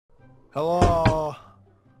Hello,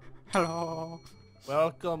 Hello.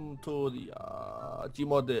 welcome to the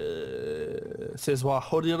Gmod says what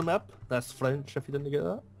Horrier map. That's French if you didn't get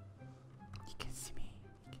that. You can see me.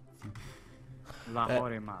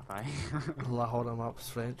 Lahore map, aye. La Horrier map's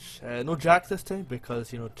French. No Jack this time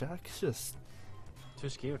because, you know, Jack's just... Too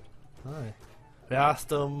scared. Aye. We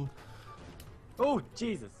asked him, Oh,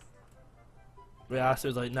 Jesus. he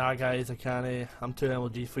was like, nah guys, I can't, I'm too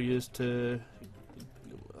MLG for yous to...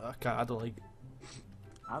 I don't like...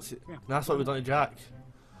 See, Yeah. that's what we've done to Jack.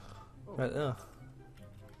 Oh. Right there.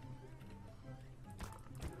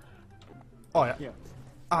 Oh yeah. Yeah.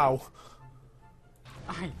 Ow.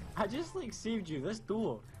 I just like saved you. This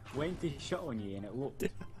door went to shut on you and it looked.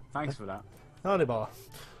 Thanks for that. Howdy bar.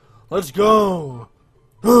 Let's go!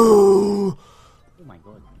 Oh! Oh my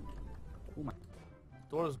god. Oh my.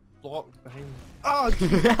 Door is blocked behind me. Ah!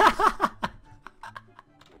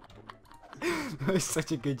 That was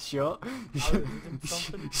such a good shot. I was doing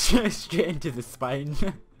something. Straight into the spine.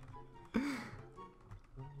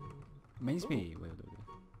 Reminds me. Wait.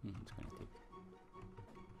 It's gonna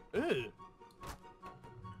take. Ew.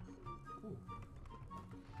 Ooh.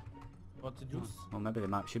 What did you? Well, maybe the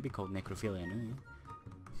map should be called Necrophilia now.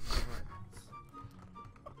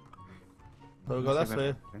 So we go this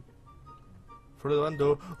way. Through the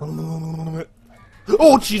window.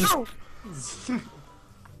 Oh Jesus!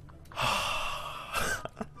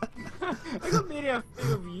 I got made a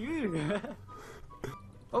fear of you.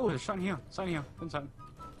 Oh, there's something here. Something here. Find something.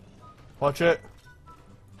 Watch it.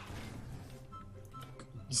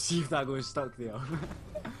 See if that goes stuck there. I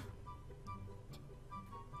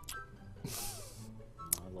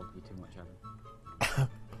love you too much, Adam.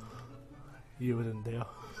 You wouldn't dare.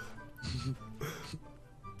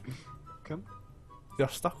 Come. You're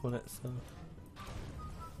stuck on it, so.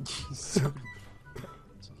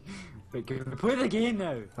 Wait, can we play the game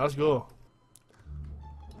now? Let's go.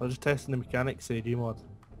 I was just testing the mechanics of Gmod.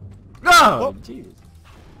 No! Oh. Jesus.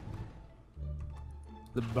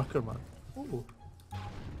 The Bucker man. Ooh.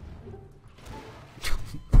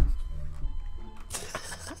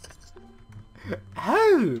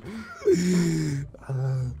 How?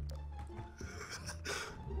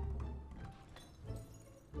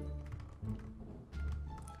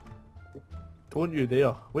 Don't you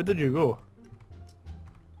dare. Where did you go?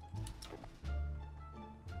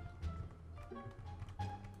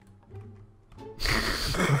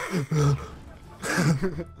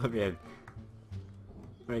 Let me in.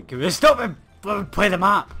 Right, can we stop him? Play the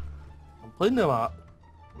map! I'm playing the map.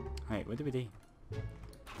 Right, what do we do?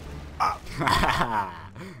 Ah.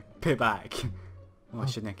 Payback. Oh, I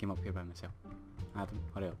shouldn't have came up here by myself. Adam,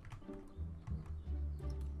 hurry up.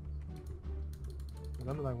 I'm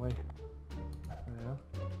going the wrong way. Yeah.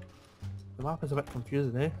 The map is a bit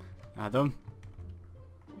confusing, eh? Adam.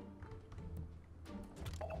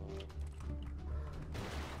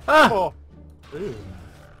 Ah! Oh! Ew.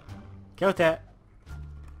 Killed it.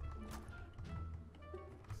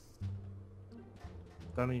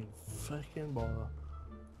 Don't even freaking bother.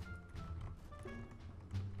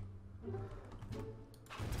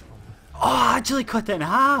 Oh, I actually cut it in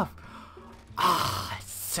half. Ah,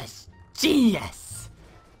 it's such genius.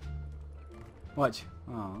 Watch.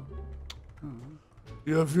 Oh.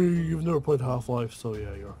 Yeah, if you've never played Half-Life, so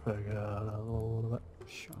yeah, you're figuring out a little bit.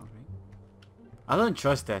 Sure, right. I don't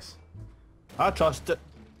trust this. I trust it.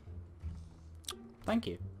 Thank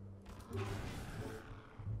you.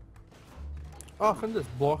 Oh, I think it's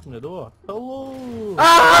blocking the door. Hello!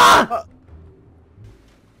 Ah!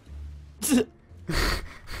 There's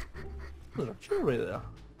a chair right there.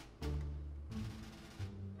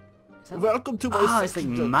 Welcome to my Ah, it's like sex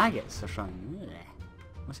dungeon. maggots or something. Ugh.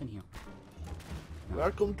 What's in here?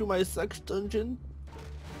 Welcome to my sex dungeon.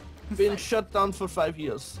 Been shut down for 5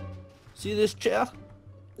 years. See this chair?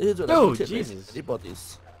 This is what Oh, I put in Jesus.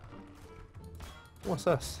 anybody's. What's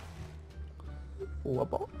this? Oh, a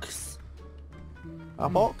box. A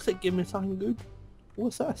box that gave me something good.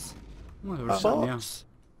 What's this? Oh, there A was something there. box.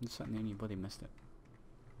 There's something there and your buddy missed it.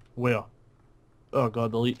 Where? Oh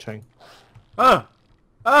god, the leeching. Oh!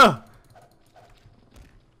 Oh!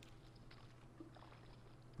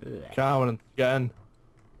 Ugh. Cameron, get in.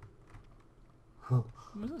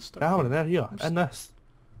 Was it stuck Cameron, there? there, here. In this.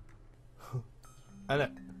 In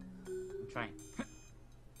it. I'm trying.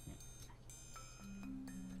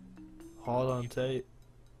 Hold on tight.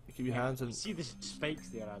 Keep your hands in. See the spikes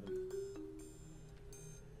there, Adam.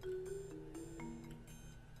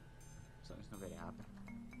 Something's not very happy.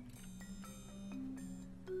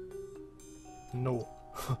 No.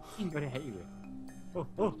 I'm gonna hit you. Oh,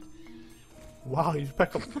 oh! Wow, you just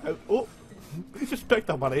picked up. Oh! You just picked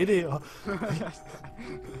up an idiot.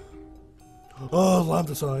 Oh,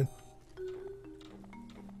 lambda sign.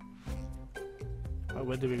 Right,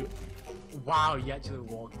 where do we go? Wow, you actually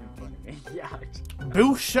walked in front of me. Yeah.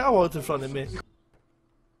 Bullshit, I walked in front of me.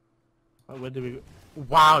 Right, where do we go?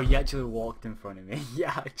 Wow, you actually walked in front of me.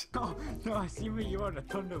 Yeah. No, no, I see where you are. I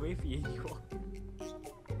turned away from you and you walked.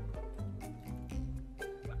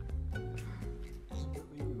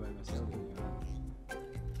 Leave me by myself.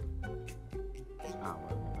 Ah,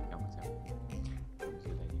 well, I got myself. That was a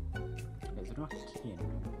good idea. Is there no key in there?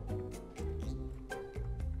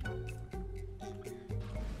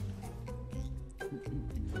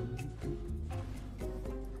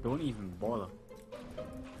 Don't even bother.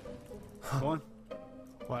 Go on.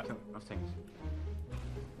 What? Kill things.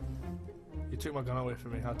 You took my gun away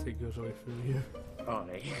from me, I take yours away from you.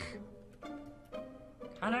 Alright.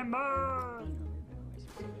 And I'm mine!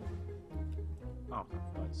 Oh,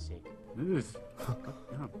 for God's sake. Move! God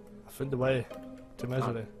damn. I found the way to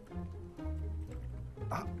misery.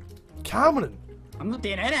 Ah, Cameron! I'm not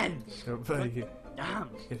doing anything! You're very good. Damn!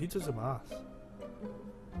 Yeah, he does a math.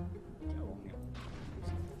 Get along here.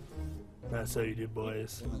 That's how you do,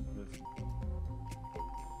 boys.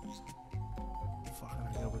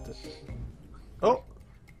 Fucking hell with it. Oh!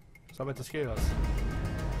 Something to scare us.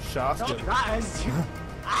 Shaft No, him. that is...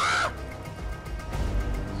 Ah!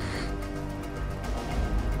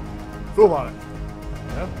 Go on it.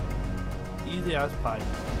 Yeah. Easy as pie.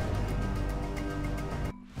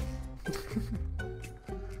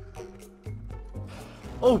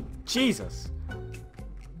 Oh, Jesus!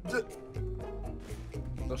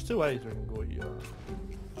 There's two ways we can go here.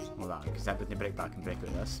 Hold on, because that didn't break back and break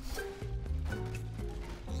with this.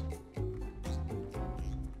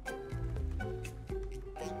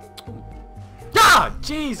 Ah!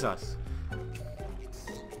 Jesus!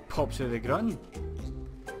 Pops through the grunt.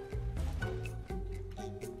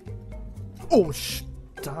 Oh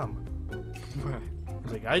damn. Where?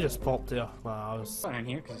 There's a guy just popped there. Wow, I was... Not in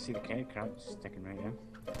here because I see the cave crab sticking right there.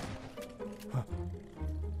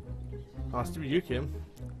 Ah, Stevie, you came.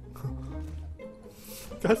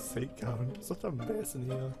 God's sake, Cameron. Such a mess in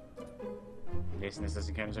here. I'm guessing this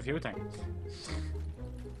doesn't count as a fuel tank.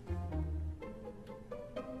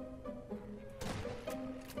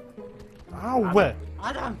 Ow!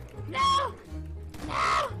 Adam! No!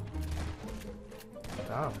 No!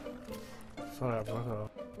 Damn. Sorry, I brought her.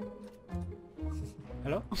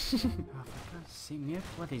 Hello? Oh, for God's sake, mere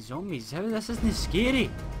bloody zombies. How this isn't scary?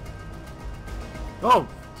 Oh!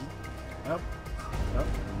 Yep. Yep.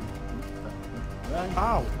 Run.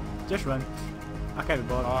 Ow! Just run. I can't be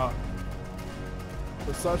bothered.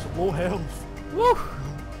 With such low health. Woo!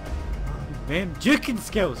 Man, juking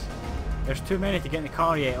skills! There's too many to get in the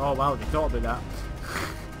car yet. Oh wow, they thought about that.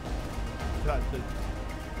 Exactly.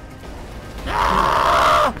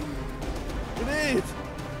 Ah! Grenade!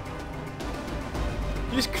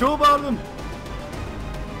 Just crowbar them! Is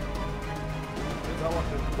that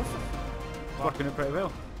working? It's working out pretty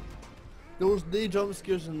well. There was no jump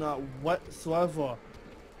scares in that whatsoever.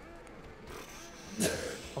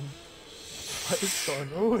 What is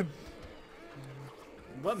going on?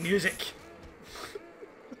 What music?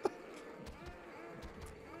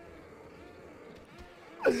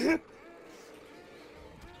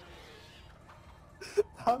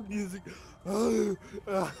 That music. Oh,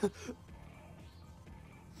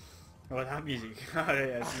 that music.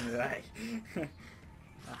 Alright, I've seen that.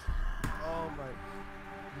 Oh my.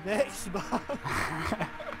 Next man.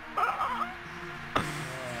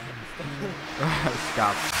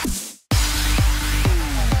 Stop.